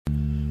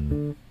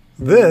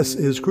This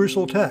is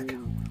Crucial Tech,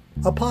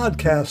 a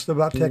podcast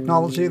about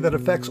technology that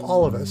affects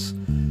all of us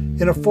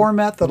in a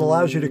format that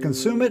allows you to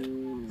consume it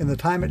in the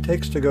time it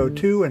takes to go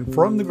to and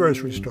from the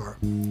grocery store.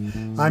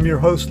 I'm your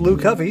host, Lou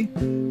Covey,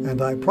 and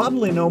I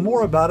probably know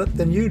more about it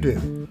than you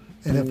do.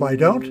 And if I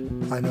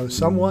don't, I know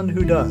someone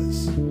who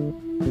does.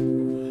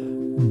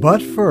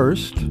 But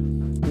first,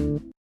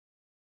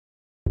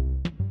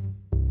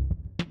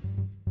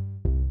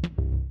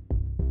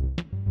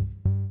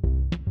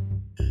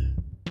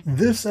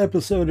 this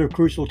episode of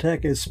Crucial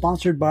Tech is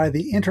sponsored by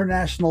the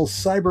International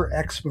Cyber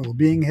Expo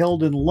being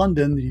held in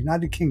London, the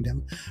United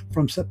Kingdom,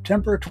 from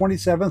September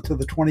 27th to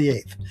the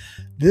 28th.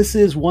 This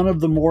is one of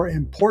the more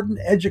important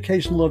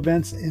educational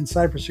events in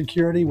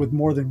cybersecurity with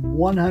more than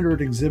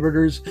 100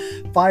 exhibitors,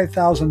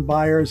 5,000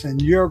 buyers,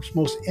 and Europe's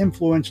most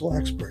influential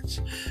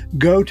experts.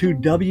 Go to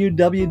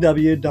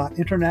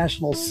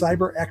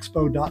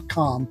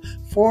www.internationalcyberexpo.com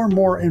for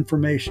more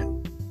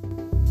information.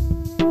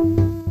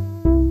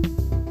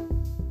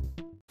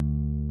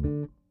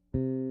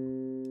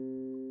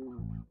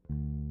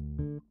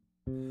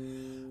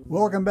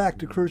 Welcome back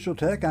to Crucial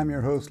Tech. I'm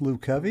your host, Lou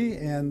Covey,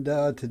 and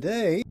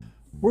today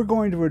we're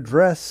going to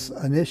address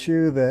an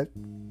issue that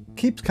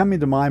keeps coming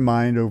to my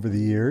mind over the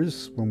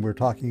years when we're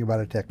talking about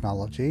a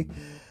technology.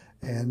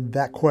 And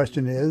that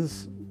question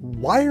is,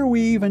 why are we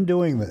even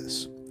doing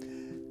this?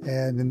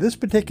 And in this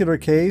particular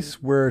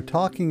case, we're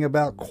talking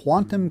about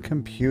quantum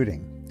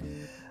computing.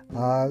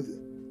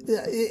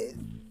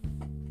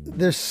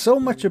 There's so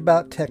much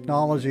about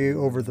technology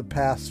over the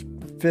past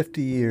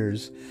 50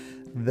 years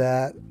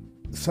that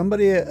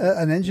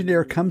an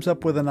engineer comes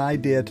up with an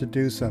idea to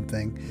do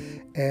something,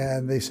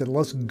 and they said,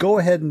 let's go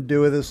ahead and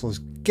do this. Let's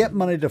get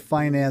money to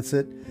finance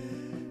it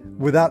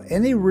without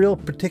any real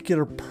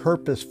particular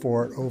purpose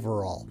for it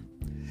overall.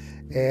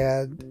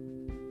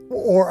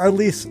 Or at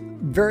least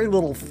very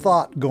little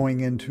thought going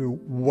into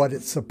what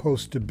it's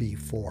supposed to be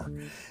for.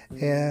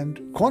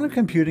 And quantum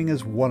computing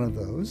is one of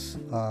those.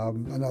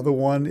 Another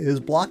one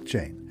is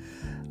blockchain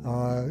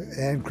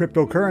and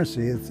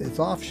cryptocurrency, its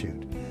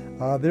offshoot.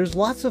 There's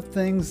lots of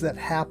things that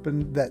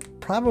happen that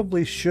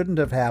probably shouldn't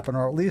have happened,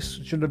 or at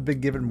least should have been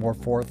given more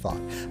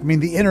forethought. I mean,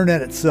 the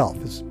internet itself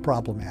is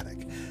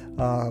problematic.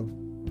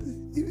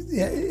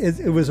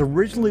 It was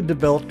originally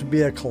developed to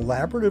be a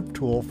collaborative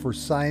tool for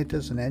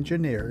scientists and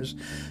engineers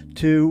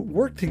to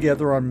work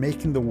together on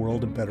making the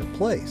world a better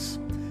place.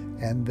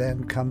 And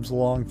then comes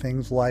along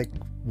things like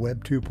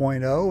Web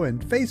 2.0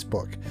 and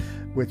Facebook,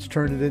 which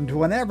turned it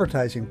into an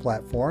advertising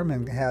platform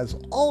and has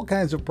all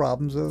kinds of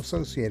problems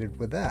associated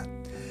with that.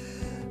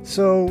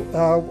 So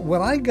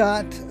when I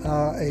got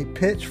a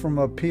pitch from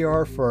a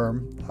PR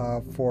firm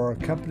for a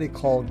company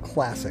called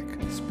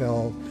Classiq,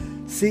 spelled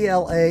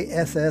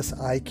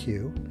CLASSIQ,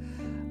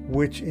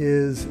 which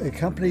is a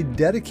company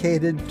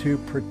dedicated to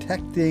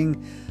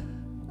protecting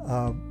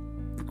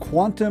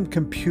quantum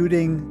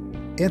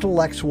computing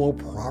intellectual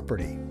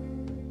property.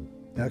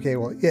 Okay,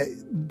 well, yeah,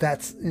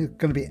 that's going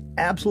to be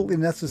absolutely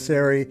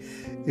necessary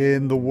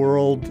in the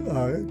world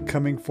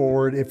coming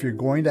forward. If you're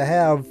going to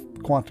have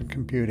quantum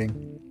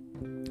computing,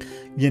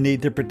 you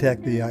need to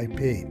protect the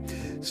IP.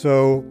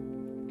 So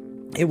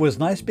it was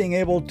nice being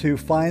able to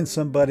find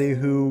somebody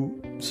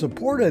who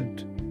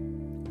supported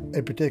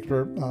a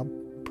particular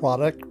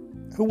product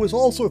who was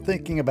also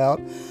thinking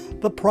about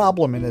the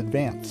problem in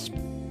advance.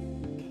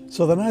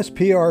 So the nice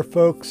PR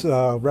folks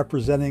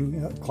representing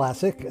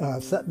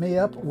Classiq set me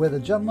up with a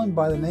gentleman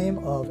by the name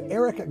of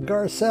Eric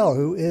Garcelle,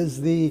 who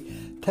is the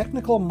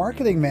technical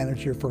marketing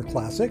manager for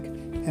Classiq,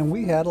 and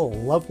we had a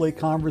lovely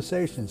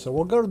conversation. So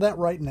we'll go to that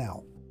right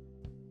now.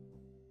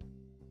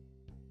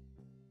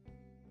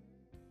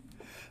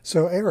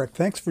 So Eric,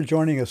 thanks for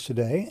joining us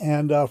today.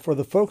 And for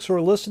the folks who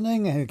are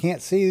listening and who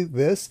can't see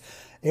this,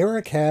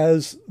 Eric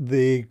has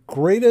the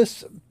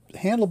greatest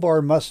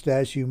handlebar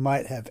mustache you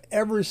might have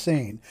ever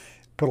seen.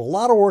 Put a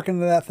lot of work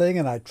into that thing,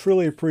 and I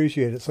truly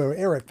appreciate it. So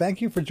Eric,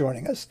 thank you for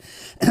joining us.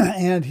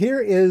 And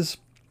here is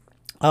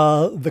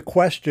the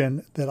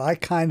question that I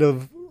kind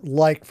of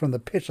like from the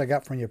pitch I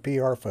got from your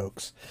PR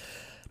folks.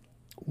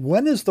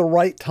 When is the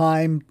right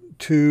time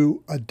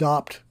to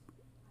adopt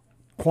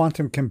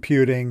quantum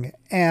computing,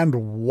 and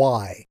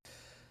why?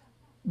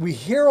 We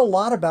hear a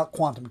lot about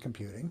quantum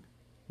computing.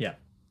 Yeah.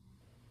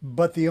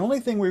 But the only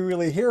thing we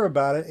really hear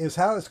about it is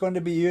how it's going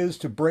to be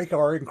used to break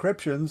our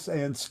encryptions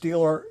and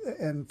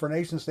and for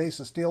nation states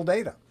to steal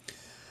data.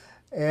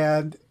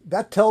 And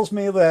that tells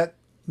me that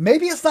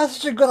maybe it's not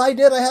such a good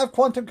idea to have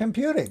quantum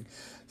computing.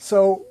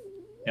 So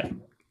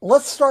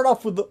let's start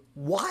off with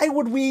why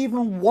would we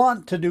even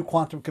want to do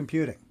quantum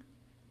computing?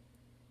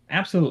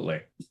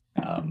 Absolutely.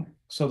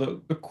 So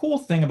the cool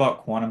thing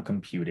about quantum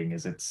computing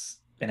is it's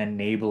an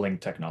enabling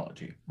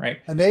technology, right?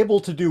 Enable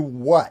to do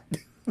what?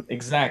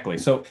 Exactly.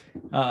 So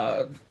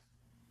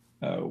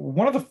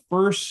one of the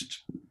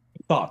first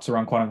thoughts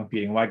around quantum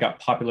computing, why it got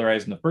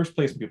popularized in the first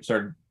place and people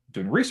started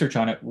doing research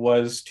on it,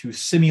 was to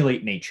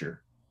simulate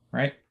nature,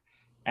 right?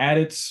 At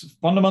its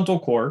fundamental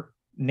core,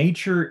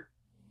 nature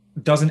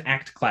doesn't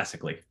act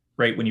classically,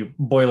 right? When you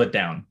boil it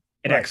down,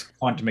 it acts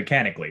quantum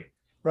mechanically.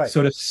 Right.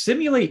 So to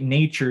simulate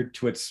nature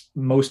to its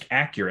most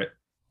accurate,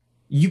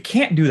 you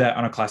can't do that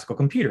on a classical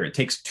computer. It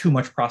takes too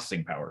much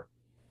processing power.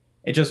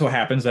 It just so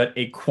happens that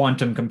a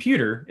quantum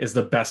computer is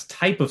the best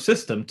type of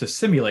system to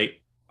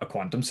simulate a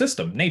quantum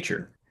system,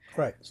 nature.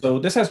 Right. So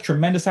this has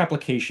tremendous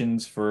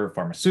applications for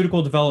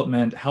pharmaceutical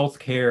development,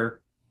 healthcare,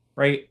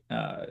 right?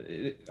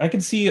 I can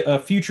see a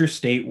future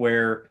state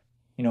where,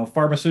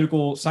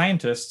 pharmaceutical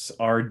scientists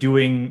are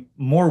doing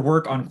more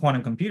work on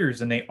quantum computers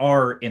than they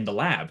are in the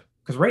lab.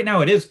 Because right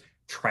now it is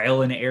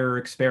trial and error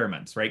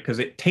experiments, right? Because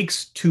it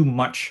takes too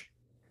much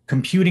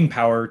computing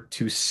power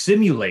to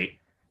simulate,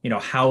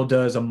 how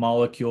does a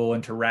molecule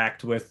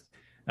interact with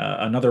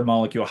another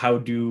molecule? How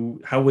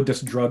would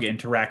this drug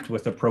interact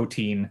with a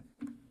protein?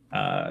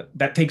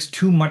 That takes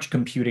too much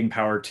computing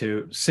power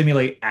to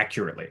simulate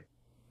accurately.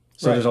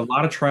 So Right. there's a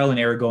lot of trial and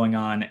error going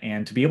on,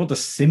 and to be able to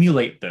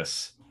simulate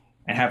this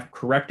and have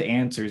correct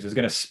answers is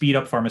going to speed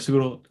up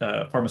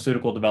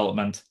pharmaceutical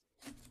development,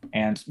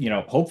 and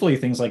hopefully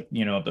things like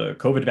the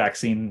COVID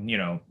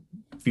vaccine,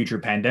 future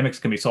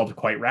pandemics can be solved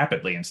quite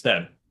rapidly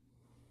instead.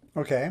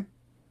 Okay.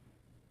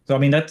 So I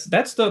mean that's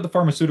the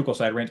pharmaceutical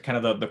side, right?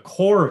 Kind of the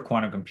core of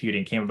quantum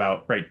computing came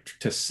about right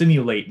to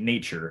simulate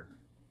nature.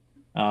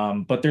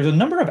 But there's a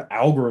number of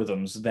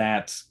algorithms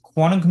that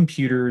quantum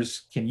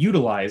computers can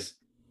utilize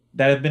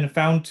that have been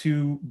found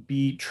to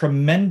be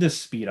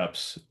tremendous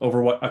speedups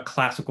over what a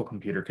classical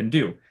computer can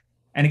do.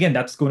 And again,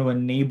 that's going to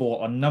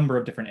enable a number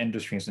of different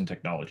industries and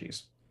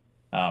technologies.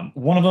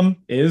 One of them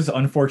is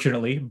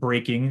unfortunately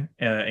breaking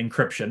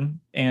encryption,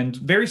 and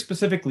very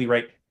specifically,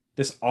 right,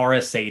 this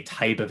RSA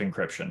type of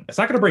encryption. It's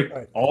not going to break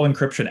Right. all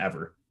encryption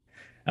ever,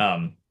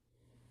 um,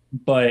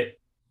 but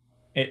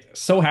it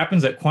so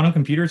happens that quantum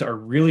computers are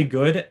really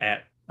good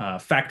at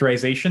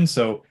factorization.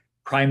 So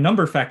prime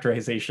number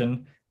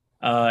factorization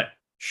uh,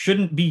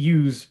 shouldn't be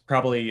used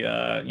probably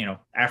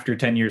after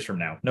 10 years from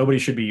now. Nobody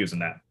should be using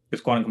that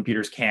because quantum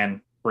computers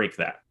can break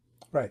that.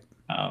 Right.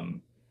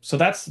 Um, so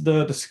that's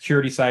the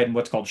security side and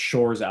what's called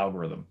Shor's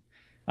algorithm.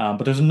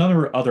 But there's a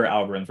number of other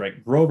algorithms,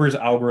 right? Grover's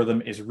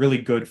algorithm is really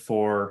good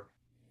for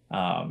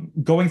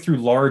going through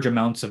large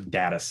amounts of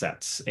data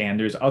sets. And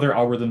there's other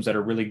algorithms that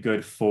are really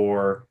good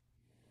for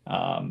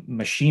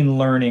machine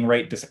learning,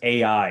 right? This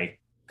AI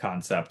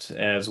concept,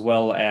 as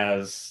well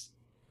as,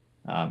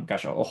 a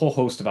whole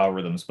host of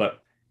algorithms.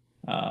 But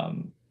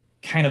um,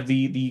 kind of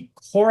the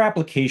core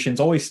applications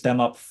always stem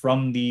up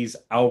from these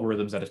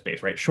algorithms at its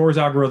base, right? Shor's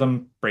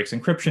algorithm breaks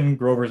encryption.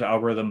 Grover's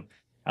algorithm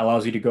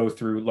allows you to go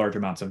through large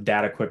amounts of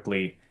data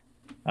quickly.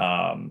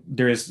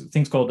 There's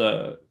things called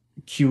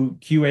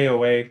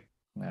QAOA.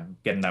 I'm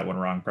getting that one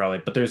wrong probably,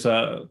 but there's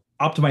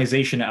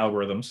optimization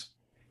algorithms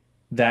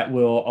that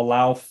will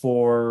allow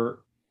for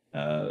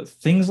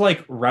things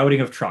like routing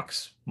of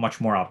trucks much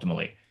more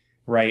optimally,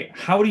 right?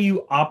 How do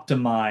you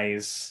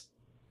optimize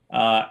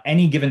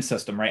any given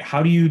system, right?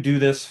 How do you do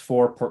this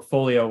for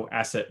portfolio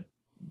asset,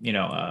 you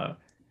know,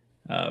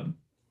 uh,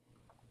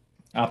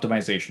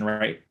 optimization,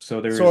 right?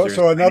 So there's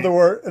So in other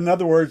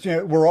words,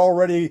 we're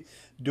already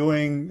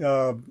doing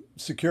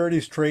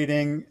securities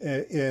trading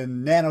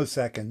in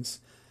nanoseconds.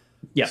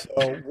 yeah.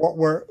 So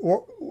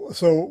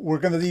we're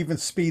going to even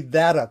speed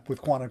that up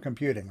with quantum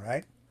computing,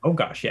 right? Oh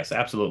gosh, yes,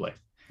 absolutely.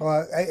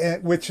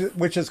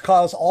 Which has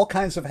caused all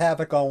kinds of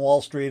havoc on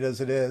Wall Street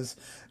as it is,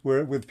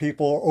 where with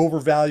people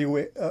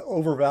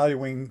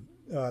overvaluing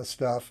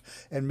stuff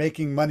and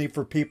making money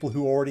for people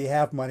who already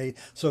have money,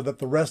 so that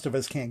the rest of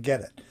us can't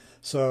get it.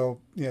 So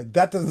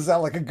that doesn't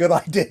sound like a good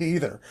idea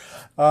either.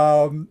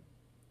 Um,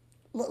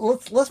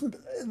 let's.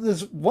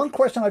 There's one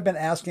question I've been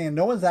asking, and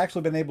no one's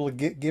actually been able to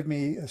give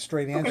me a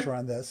straight Okay. answer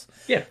on this.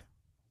 Yeah.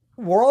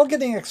 We're all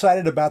getting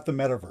excited about the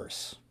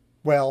metaverse.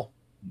 Well,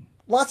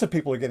 lots of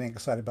people are getting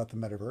excited about the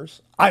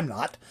metaverse. I'm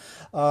not.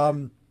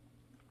 Um,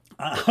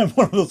 I'm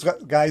one of those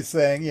guys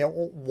saying,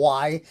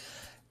 why?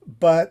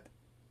 But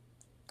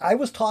I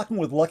was talking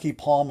with Lucky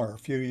Palmer a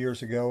few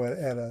years ago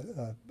at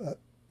a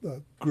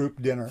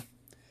group dinner,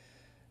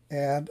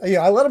 and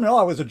I let him know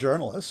I was a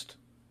journalist,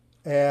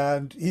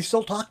 and he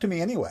still talked to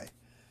me anyway.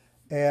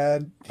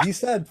 And he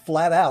said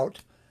flat out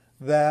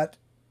that,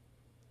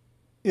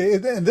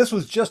 and this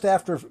was just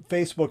after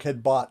Facebook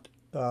had bought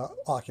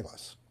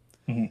Oculus.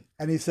 Mhm.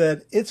 And he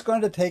said, it's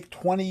going to take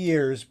 20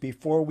 years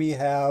before we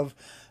have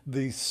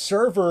the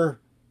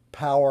server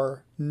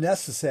power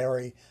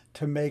necessary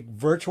to make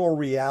virtual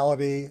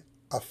reality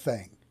a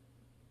thing.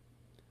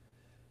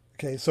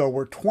 Okay, so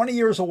we're 20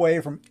 years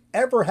away from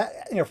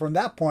from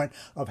that point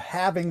of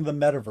having the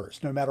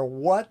metaverse. No matter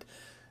what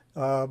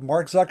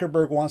Mark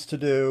Zuckerberg wants to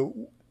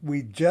do,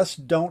 we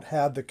just don't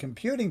have the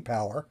computing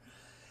power.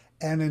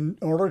 And in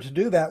order to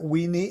do that,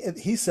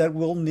 he said,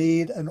 we'll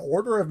need an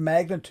order of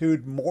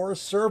magnitude more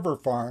server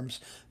farms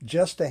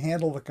just to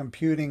handle the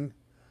computing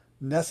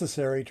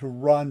necessary to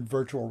run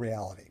virtual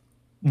reality.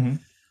 Mhm.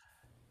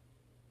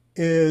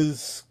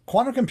 Is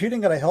quantum computing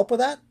going to help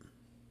with that?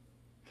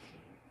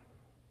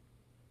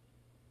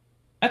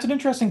 That's an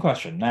interesting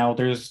question. Now,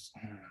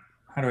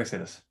 how do I say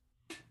this?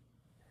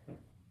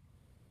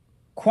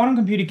 Quantum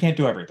computing can't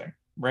do everything,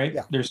 right?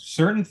 Yeah. There's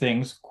certain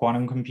things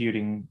quantum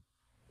computing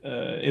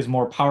is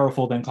more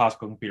powerful than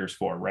classical computers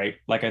for, right?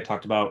 Like I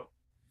talked about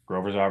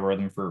Grover's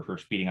algorithm for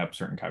speeding up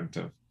certain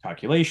cognitive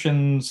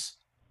calculations,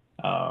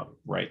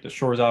 right? The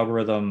Shor's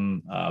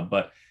algorithm,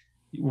 but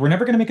we're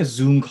never going to make a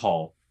Zoom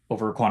call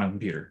over a quantum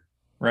computer,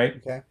 right?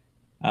 Okay.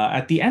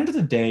 At the end of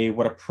the day,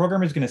 what a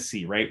programmer is going to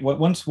see, right?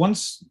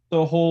 Once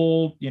the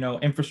whole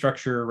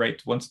infrastructure,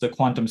 right? Once the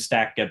quantum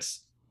stack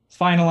gets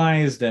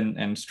finalized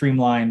and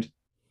streamlined,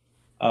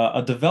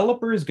 a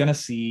developer is going to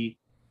see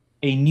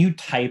a new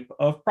type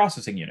of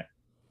processing unit,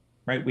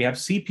 right? We have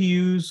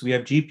CPUs, we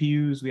have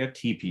GPUs, we have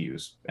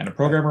TPUs, and a Right.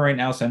 programmer right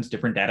now sends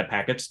different data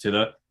packets to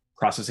the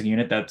processing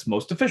unit that's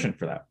most efficient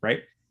for that,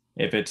 right?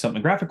 If it's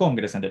something graphical, I'm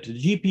going to send it to the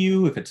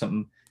GPU. If it's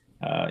something,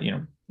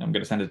 I'm going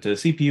to send it to the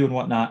CPU and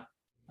whatnot.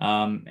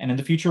 And in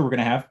the future, we're going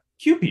to have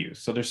QPUs.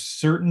 So there's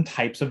certain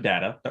types of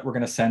data that we're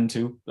going to send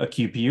to a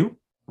QPU,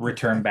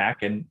 return Okay.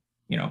 back, and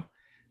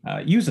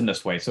use in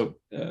this way. So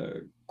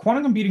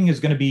quantum computing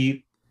is going to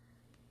be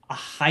a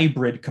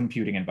hybrid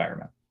computing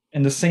environment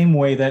in the same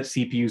way that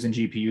CPUs and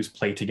GPUs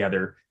play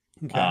together.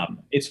 Okay.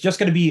 It's just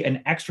going to be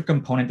an extra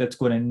component that's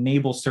going to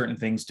enable certain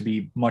things to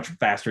be much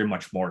faster and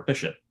much more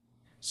efficient.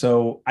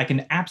 So I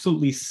can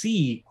absolutely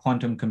see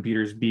quantum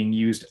computers being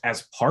used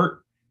as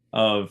part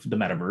of the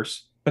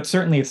metaverse, but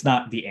certainly it's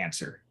not the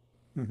answer.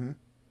 Hmm.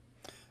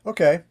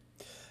 Okay.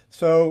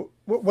 So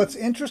what's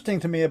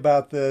interesting to me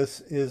about this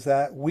is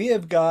that we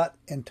have got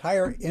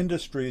entire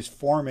industries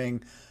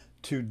forming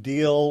to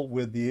deal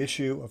with the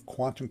issue of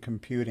quantum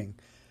computing,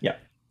 Yeah.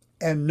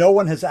 and no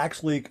one has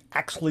actually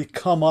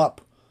come up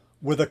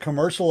with a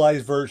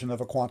commercialized version of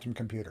a quantum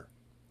computer.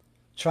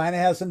 China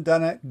hasn't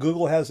done it,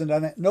 Google hasn't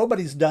done it,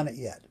 nobody's done it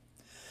yet.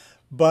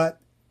 But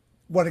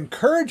what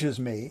encourages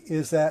me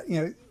is that,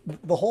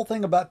 the whole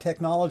thing about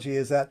technology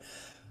is that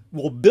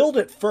we'll build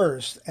it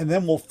first and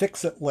then we'll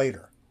fix it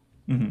later.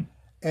 Hmm.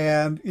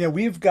 And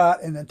we've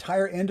got an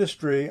entire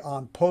industry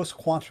on post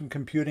quantum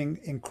computing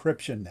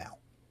encryption now.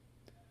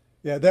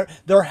 Yeah, they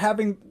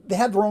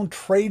have their own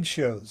trade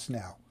shows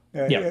now.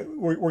 Yeah.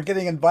 We're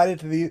getting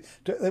invited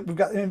we've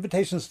got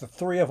invitations to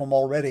three of them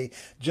already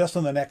just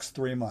in the next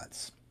 3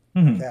 months.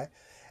 Hmm. Okay,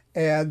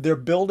 and they're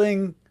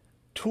building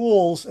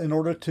tools in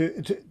order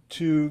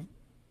to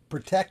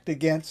protect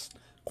against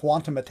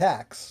quantum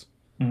attacks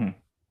Hmm.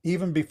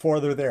 even before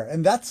they're there,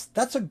 and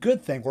that's a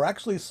good thing. We're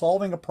actually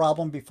solving a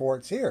problem before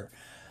it's here.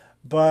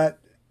 But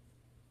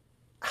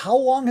how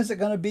long is it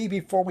going to be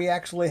before we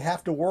actually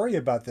have to worry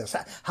about this?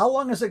 How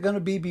long is it going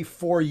to be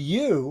before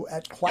you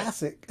at Yeah.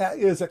 Classic,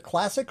 is it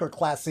Classic or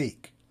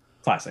Classique?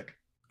 Classic.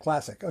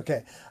 Classic.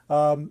 Okay.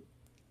 Um,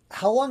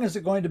 how long is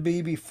it going to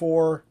be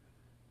before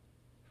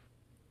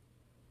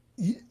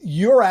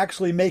you're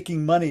actually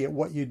making money at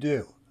what you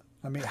do?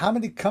 I mean, how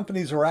many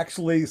companies are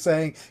actually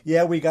saying,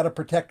 yeah, we got to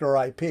protect our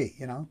IP,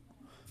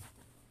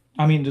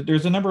 I mean,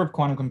 there's a number of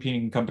quantum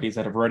computing companies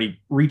that have already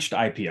reached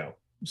IPO,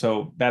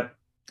 so that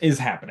is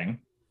happening.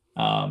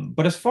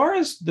 But as far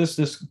as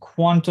this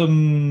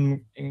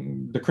quantum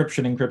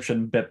decryption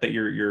encryption bit that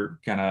you're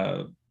kind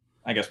of,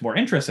 I guess, more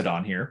interested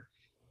on here,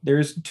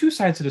 there's two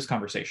sides to this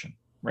conversation,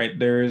 right?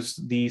 There's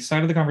the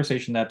side of the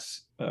conversation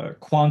that's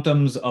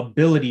quantum's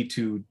ability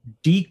to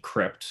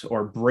decrypt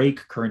or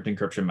break current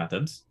encryption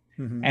methods,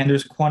 Hmm. and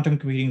there's quantum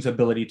computing's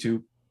ability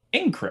to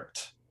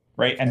encrypt,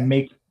 right, and Okay.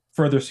 make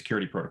further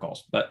security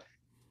protocols. But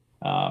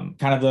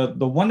kind of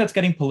the one that's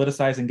getting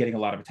politicized and getting a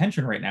lot of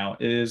attention right now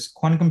is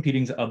quantum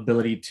computing's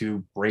ability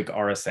to break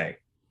RSA.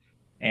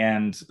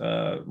 And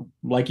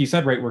like you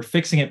said, right, we're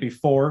fixing it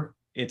before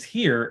it's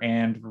here,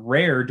 and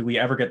rare do we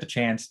ever get the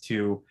chance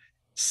to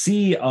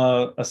see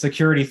a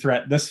security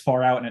threat this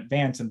far out in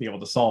advance and be able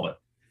to solve it,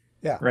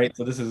 Yeah. right?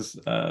 So this is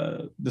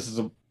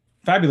a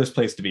fabulous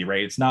place to be,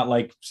 right? It's not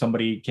like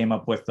somebody came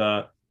up with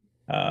a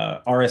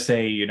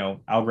RSA,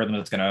 algorithm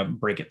that's going to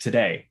break it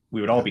today.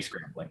 We would all Yeah. be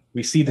scrambling.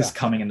 We see this Yeah.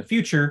 coming in the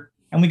future,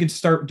 and we could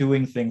start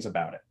doing things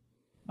about it.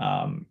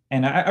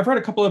 And I've read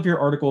a couple of your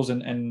articles,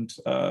 and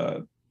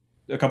a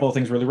couple of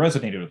things really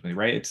resonated with me.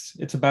 Right?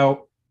 It's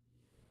about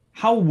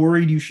how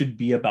worried you should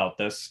be about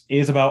this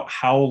is about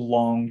how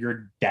long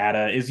your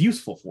data is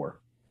useful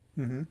for.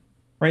 Hmm.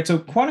 Right? So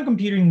quantum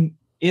computing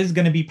is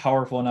going to be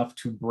powerful enough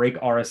to break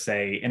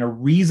RSA in a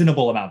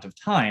reasonable amount of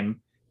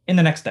time in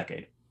the next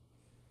decade.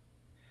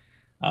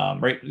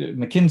 Right?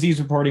 McKinsey's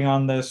reporting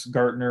on this,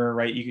 Gartner,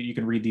 right? You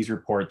can read these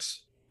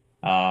reports.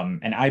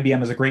 And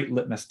IBM is a great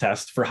litmus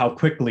test for how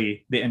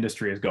quickly the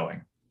industry is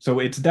going. So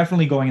it's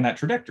definitely going in that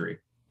trajectory.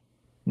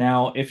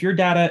 Now, if your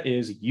data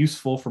is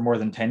useful for more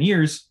than 10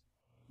 years,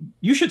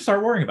 you should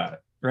start worrying about it,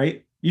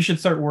 right? You should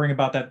start worrying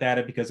about that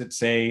data because it's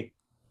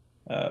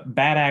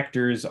bad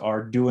actors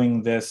are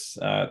doing this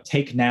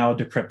take now,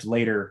 decrypt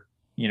later,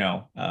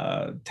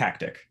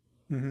 tactic.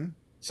 Hmm.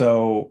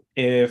 So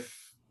if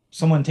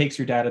someone takes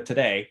your data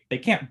today, they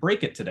can't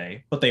break it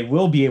today, but they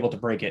will be able to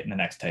break it in the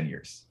next 10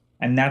 years.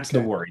 And that's the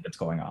Okay. worry that's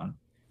going on.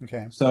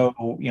 Okay. So,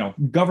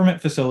 government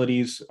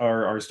facilities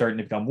are starting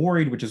to become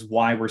worried, which is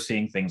why we're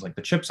seeing things like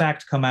the CHIPS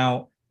Act come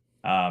out.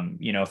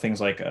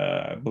 Things like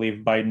I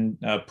believe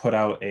Biden put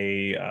out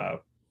a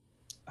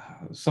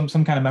some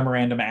kind of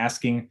memorandum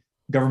asking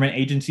government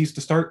agencies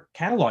to start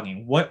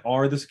cataloging what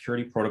are the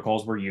security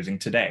protocols we're using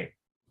today.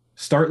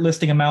 Start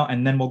listing them out,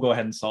 and then we'll go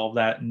ahead and solve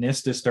that.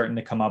 NIST is starting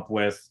to come up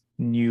with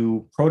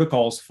new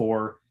protocols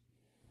for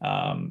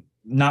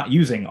not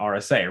using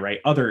RSA, right?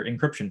 Other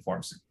encryption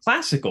forms,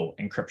 classical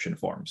encryption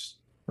forms,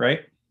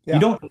 right? You Yeah.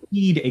 don't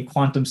need a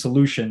quantum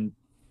solution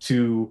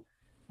to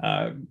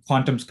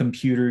quantum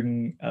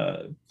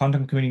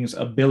computing's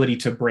ability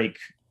to break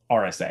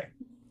RSA.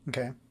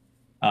 Okay.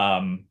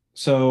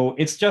 So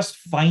it's just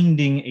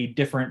finding a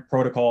different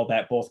protocol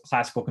that both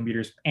classical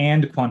computers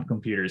and quantum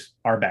computers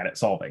are bad at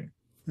solving.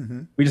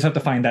 Mm-hmm. We just have to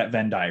find that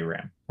Venn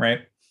diagram,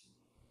 right?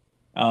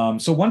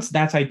 So once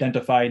that's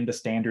identified and the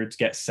standards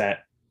get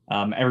set,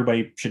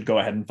 everybody should go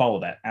ahead and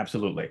follow that.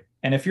 Absolutely.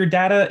 And if your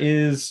data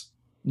is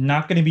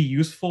not going to be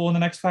useful in the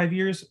next 5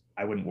 years,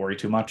 I wouldn't worry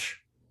too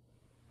much,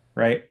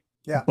 right?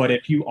 Yeah. But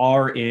if you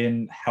are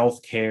in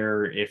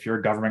healthcare, if you're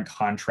a government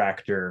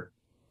contractor,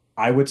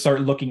 I would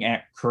start looking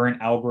at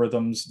current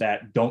algorithms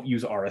that don't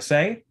use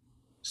RSA,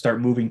 start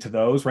moving to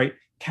those, right?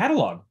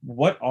 Catalog,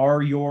 what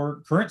are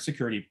your current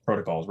security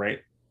protocols, right?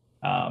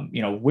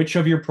 Which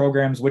of your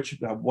programs,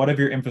 what of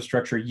your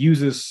infrastructure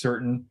uses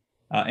certain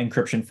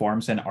encryption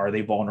forms, and are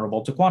they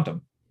vulnerable to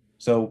quantum?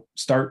 So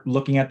start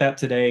looking at that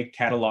today,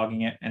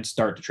 cataloging it, and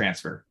start to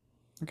transfer.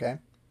 Okay.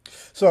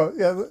 So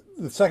yeah,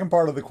 the second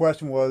part of the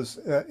question was,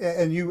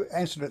 and you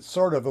answered it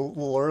sort of a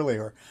little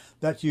earlier,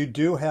 that you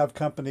do have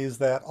companies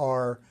that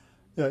are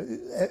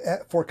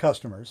for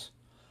customers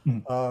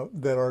Mhm.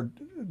 that are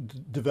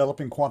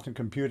developing quantum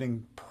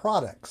computing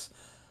products.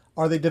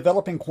 Are they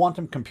developing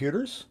quantum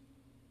computers?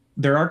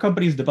 There are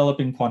companies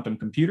developing quantum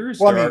computers.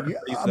 Well, I There are mean,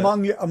 companies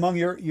that, among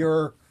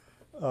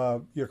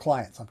your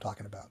clients, I'm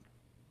talking about.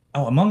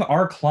 oh, among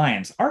our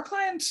clients,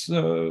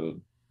 the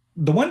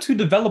ones who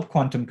develop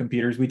quantum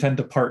computers, we tend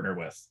to partner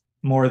with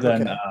more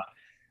than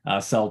Okay.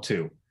 sell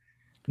to.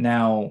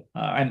 Now,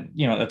 and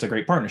that's a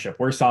great partnership.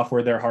 We're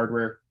software, they're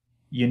hardware.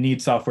 You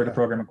need software to Yeah.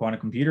 program a quantum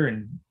computer,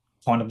 and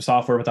quantum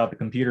software without the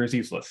computer is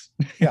useless.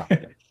 Yeah.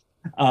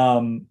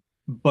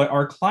 But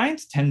our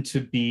clients tend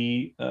to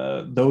be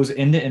those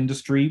in the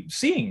industry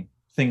seeing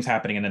things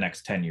happening in the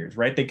next 10 years,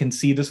 right? They can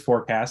see this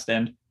forecast,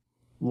 and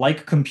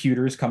like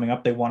computers coming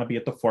up, they want to be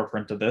at the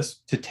forefront of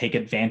this to take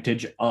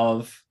advantage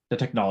of the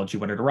technology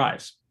when it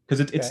arrives. Because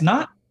it's Okay.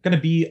 not going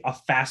to be a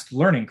fast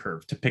learning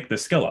curve to pick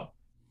this skill up,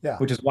 Yeah.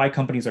 which is why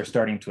companies are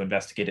starting to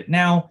investigate it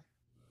now,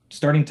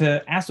 starting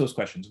to ask those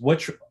questions.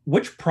 Which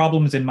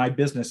problems in my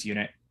business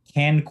unit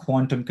can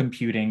quantum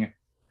computing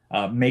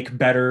make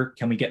better?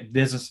 Can we get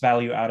business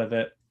value out of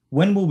it?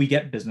 When will we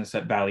get business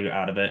value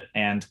out of it?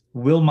 And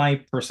will my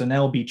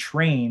personnel be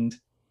trained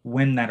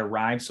when that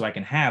arrives so I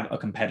can have a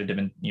competitive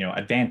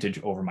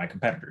advantage over my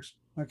competitors?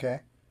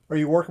 Okay. Are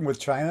you working with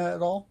China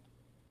at all?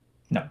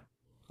 No,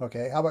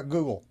 Okay. How about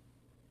Google?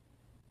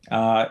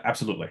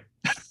 absolutely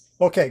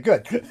Okay,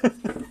 good.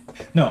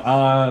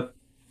 no.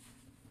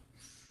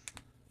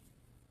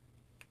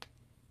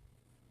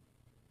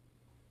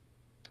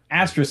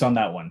 Asterisk on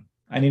that one.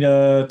 I need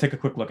to take a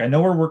quick look. I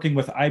know we're working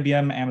with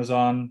IBM,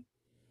 Amazon.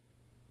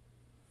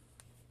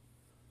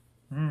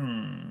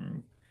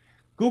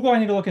 Google, I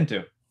need to look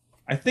into.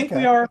 I think we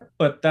Okay. are,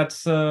 but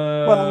that's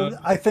Well,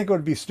 I think it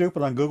would be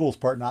stupid on Google's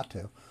part not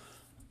to.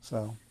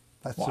 So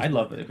that's well, just I'd my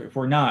love it opinion. if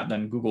we're not,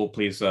 then Google,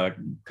 please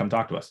come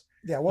talk to us.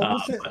 Yeah, well, Uh, we'll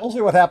see. We'll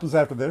see what happens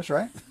after this,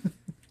 right?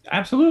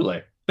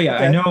 Absolutely. But yeah,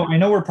 I Okay.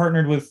 know we're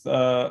partnered with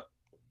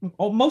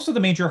most of the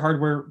major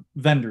hardware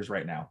vendors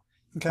right now.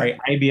 Okay. Right?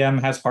 IBM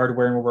has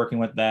hardware and we're working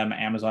with them.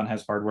 Amazon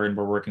has hardware and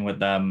we're working with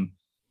them.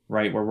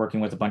 Right? We're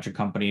working with a bunch of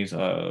companies.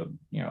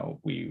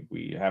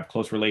 We have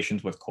close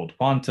relations with Cold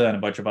Quanta and a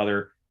bunch of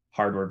other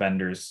hardware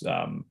vendors.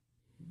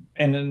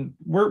 And then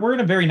we're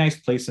in a very nice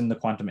place in the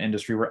quantum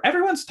industry where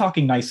everyone's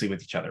talking nicely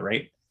with each other,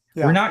 right?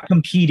 We're Yeah. not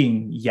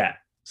competing yet.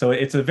 So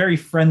it's a very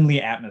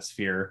friendly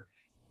atmosphere.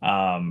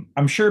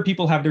 I'm sure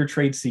people have their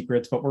trade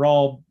secrets, but we're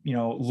all,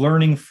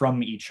 learning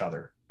from each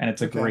other, and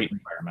it's a Okay. great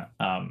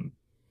environment.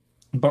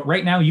 But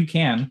right now, you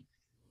can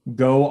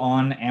go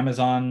on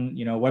Amazon,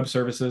 web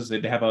services.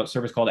 They have a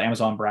service called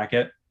Amazon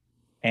Bracket,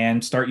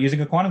 and start using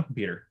a quantum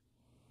computer.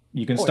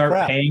 You can Holy start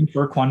crap. paying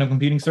for quantum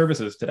computing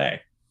services today.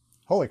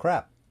 Holy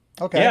crap.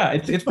 Okay. Yeah,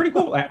 it's pretty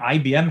cool.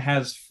 IBM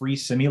has free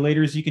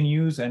simulators you can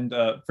use, and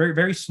very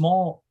very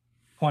small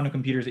quantum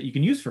computers that you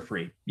can use for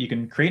free. You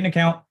can create an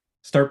account,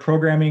 start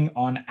programming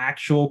on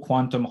actual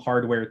quantum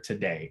hardware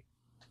today,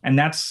 and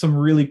that's some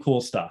really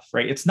cool stuff,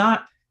 right? It's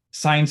not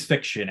science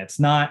fiction. It's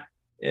not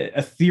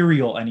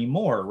ethereal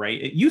anymore, right?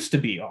 It used to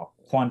be, oh,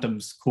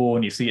 quantum's cool,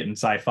 and you see it in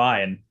sci-fi,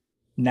 and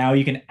now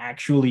you can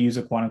actually use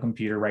a quantum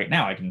computer right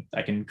now.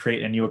 I can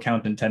create a new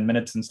account in 10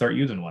 minutes and start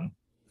using one.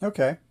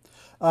 Okay.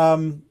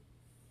 Um,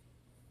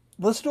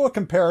 let's do a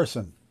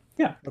comparison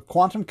Yeah. of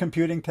quantum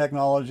computing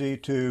technology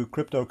to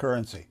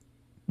cryptocurrency.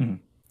 Mhm.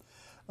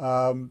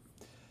 Um,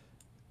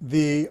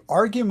 the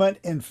argument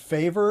in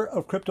favor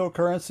of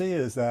cryptocurrency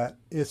is that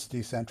it's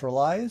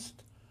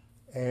decentralized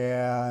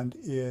and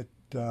it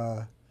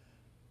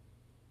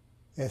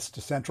it's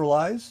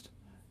decentralized,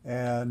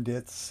 and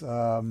it's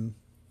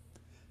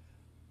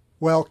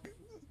well,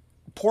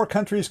 poor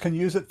countries can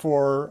use it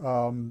for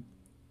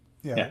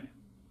Yeah.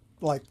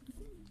 like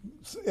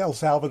El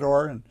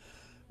Salvador, and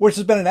which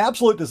has been an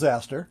absolute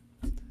disaster.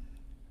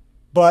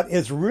 But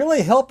it's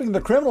really helping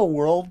the criminal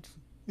world,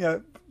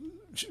 you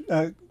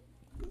know,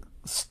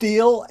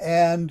 steal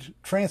and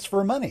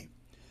transfer money.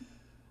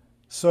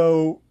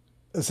 So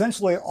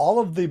essentially, all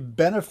of the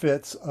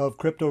benefits of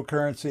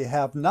cryptocurrency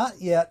have not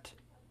yet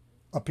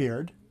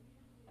appeared,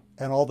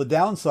 and all the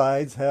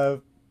downsides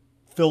have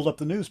filled up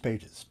the news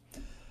pages.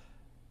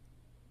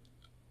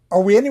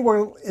 Are we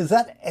anywhere? Is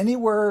that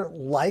anywhere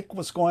like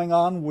what's going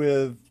on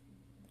with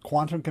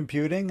quantum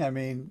computing? I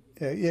mean,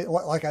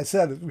 like I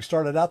said, we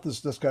started out this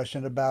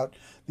discussion about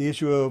the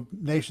issue of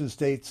nation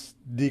states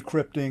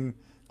decrypting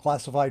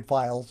classified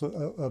files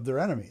of their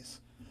enemies.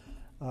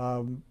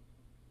 And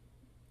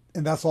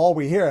that's all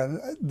we hear. And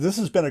this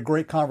has been a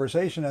great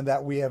conversation in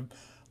that we have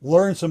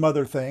learned some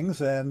other things.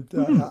 And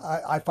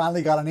I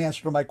finally got an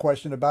answer to my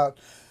question about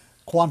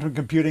quantum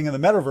computing and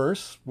the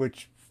metaverse,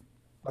 which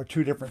are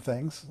two different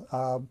things.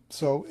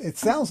 So it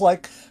sounds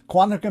like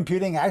quantum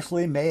computing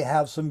actually may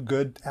have some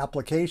good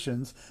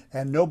applications,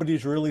 and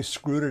nobody's really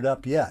screwed it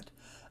up yet.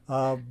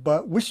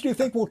 But which do you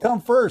think will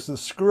come first, the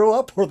screw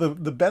up or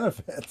the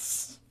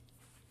benefits?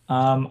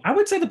 I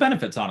would say the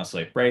benefits,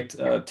 honestly, right?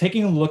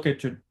 Taking a look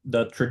at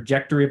the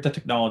trajectory of the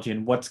technology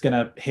and what's going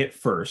to hit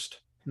first,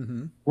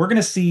 we're going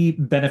to see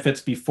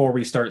benefits before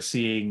we start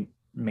seeing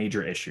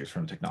major issues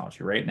from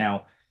technology. Right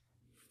now,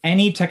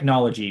 any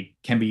technology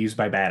can be used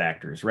by bad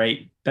actors,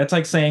 right? That's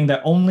like saying that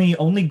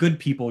only good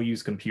people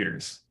use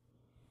computers.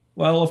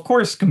 Well, of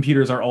course,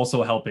 computers are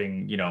also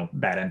helping,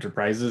 bad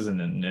enterprises and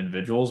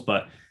individuals,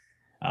 but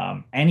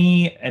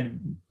any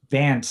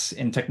advance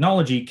in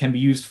technology can be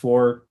used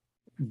for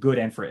good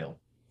and for ill.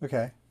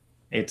 Okay.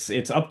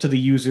 It's up to the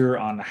user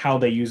on how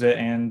they use it,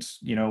 and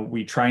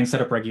we try and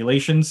set up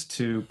regulations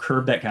to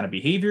curb that kind of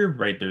behavior,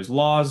 right? There's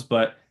laws,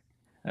 but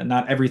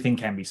not everything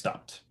can be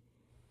stopped.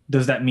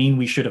 Does that mean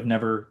we should have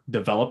never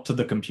developed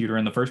the computer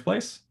in the first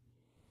place?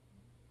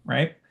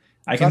 Right?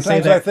 I can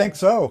Sometimes say that I think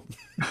so.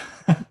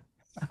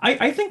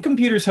 I think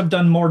computers have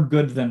done more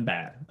good than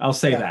bad. I'll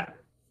say that.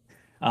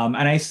 And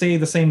I say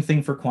the same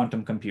thing for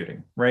quantum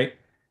computing, right?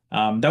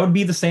 That would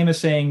be the same as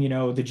saying, the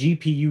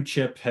GPU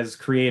chip has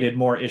created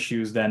more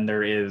issues than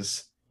there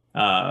is,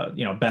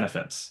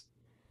 benefits.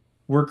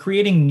 We're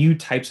creating new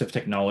types of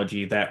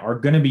technology that are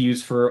going to be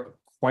used for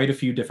quite a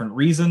few different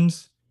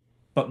reasons,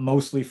 but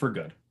mostly for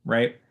good,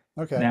 right?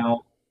 Okay.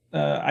 Now,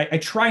 I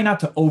try not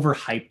to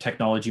overhype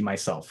technology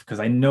myself because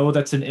I know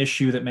that's an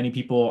issue that many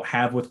people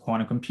have with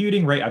quantum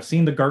computing, right? I've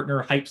seen the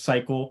Gartner hype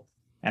cycle,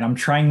 and I'm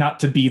trying not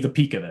to be the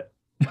peak of it.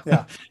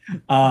 Yeah.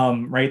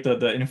 Right.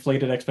 The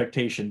inflated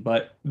expectation,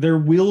 but there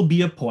will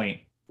be a point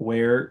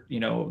where,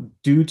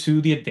 due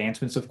to the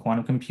advancements of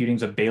quantum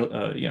computing's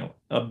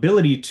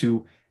ability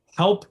to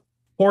help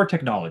core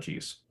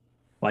technologies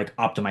like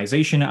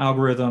optimization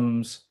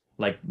algorithms,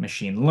 like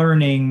machine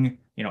learning,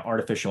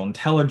 artificial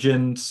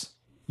intelligence,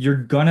 you're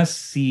gonna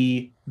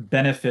see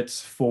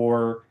benefits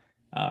for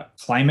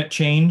climate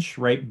change,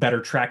 right? Better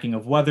tracking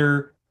of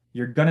weather.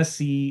 You're gonna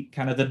see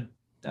kind of the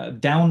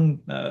down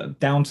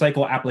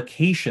cycle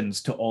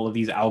applications to all of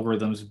these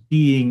algorithms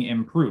being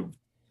improved.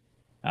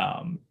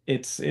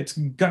 It's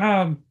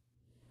gonna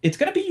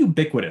be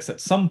ubiquitous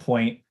at some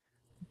point.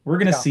 We're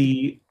gonna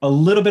see a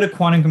little bit of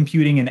quantum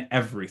computing in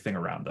everything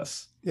around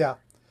us. Yeah.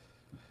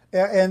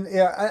 And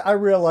I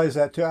realize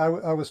that too.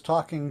 I was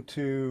talking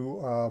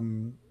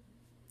to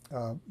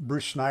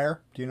Bruce Schneier.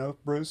 Do you know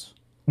Bruce?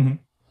 Mm-hmm.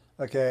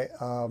 Okay.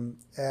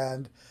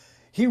 And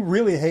he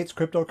really hates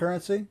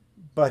cryptocurrency,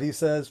 but he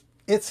says,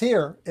 it's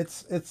here.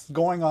 It's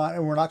going on,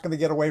 and we're not going to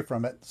get away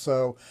from it.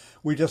 So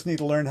we just need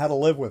to learn how to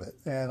live with it.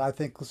 And I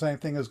think the same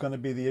thing is going to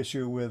be the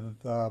issue with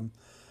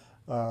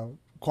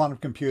quantum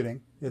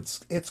computing.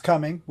 It's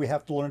coming. We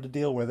have to learn to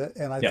deal with it.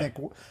 And I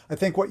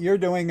think what you're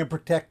doing in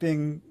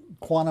protecting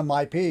quantum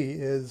IP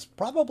is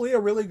probably a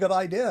really good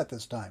idea at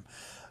this time.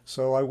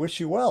 So I wish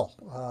you well.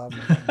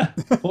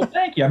 Well,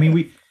 thank you. I mean,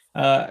 we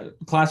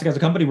Classic as a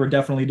company, we're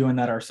definitely doing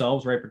that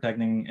ourselves, right?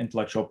 Protecting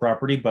intellectual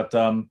property, but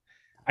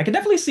I can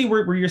definitely see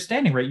where you're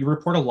standing, right? You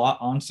report a lot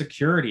on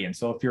security. And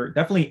so if you're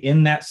definitely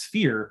in that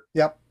sphere,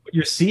 yep, what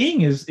you're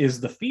seeing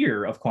is the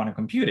fear of quantum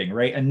computing,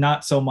 right? And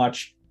not so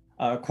much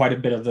quite a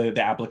bit of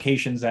the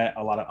applications that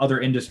a lot of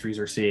other industries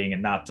are seeing,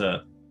 and not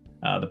the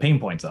pain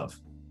points of.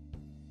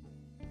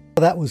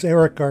 That was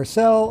Eric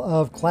Garcelle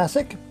of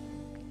Classic,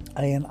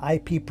 an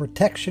IP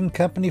protection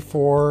company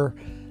for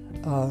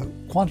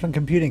quantum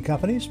computing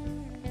companies.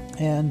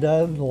 And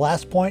the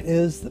last point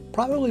is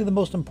probably the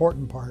most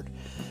important part.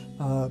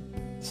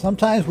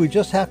 Sometimes we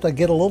just have to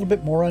get a little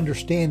bit more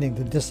understanding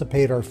to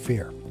dissipate our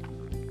fear.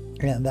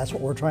 And that's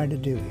what we're trying to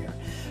do here.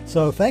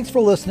 So thanks for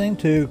listening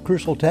to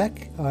Crucial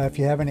Tech. If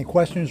you have any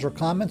questions or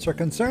comments or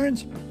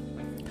concerns,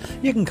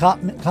 you can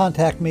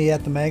contact me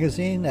at the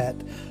magazine at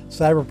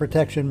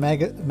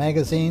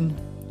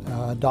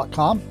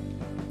cyberprotectionmagazine.com.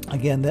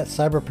 Again, that's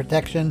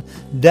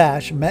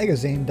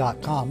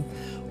cyberprotection-magazine.com.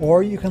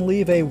 Or you can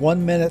leave a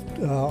 1-minute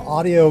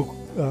audio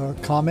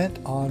comment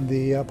on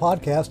the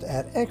podcast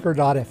at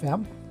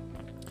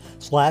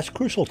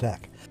anchor.fm/Crucial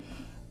Tech.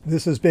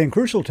 This has been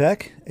Crucial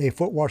Tech, a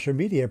Footwasher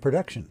Media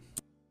production.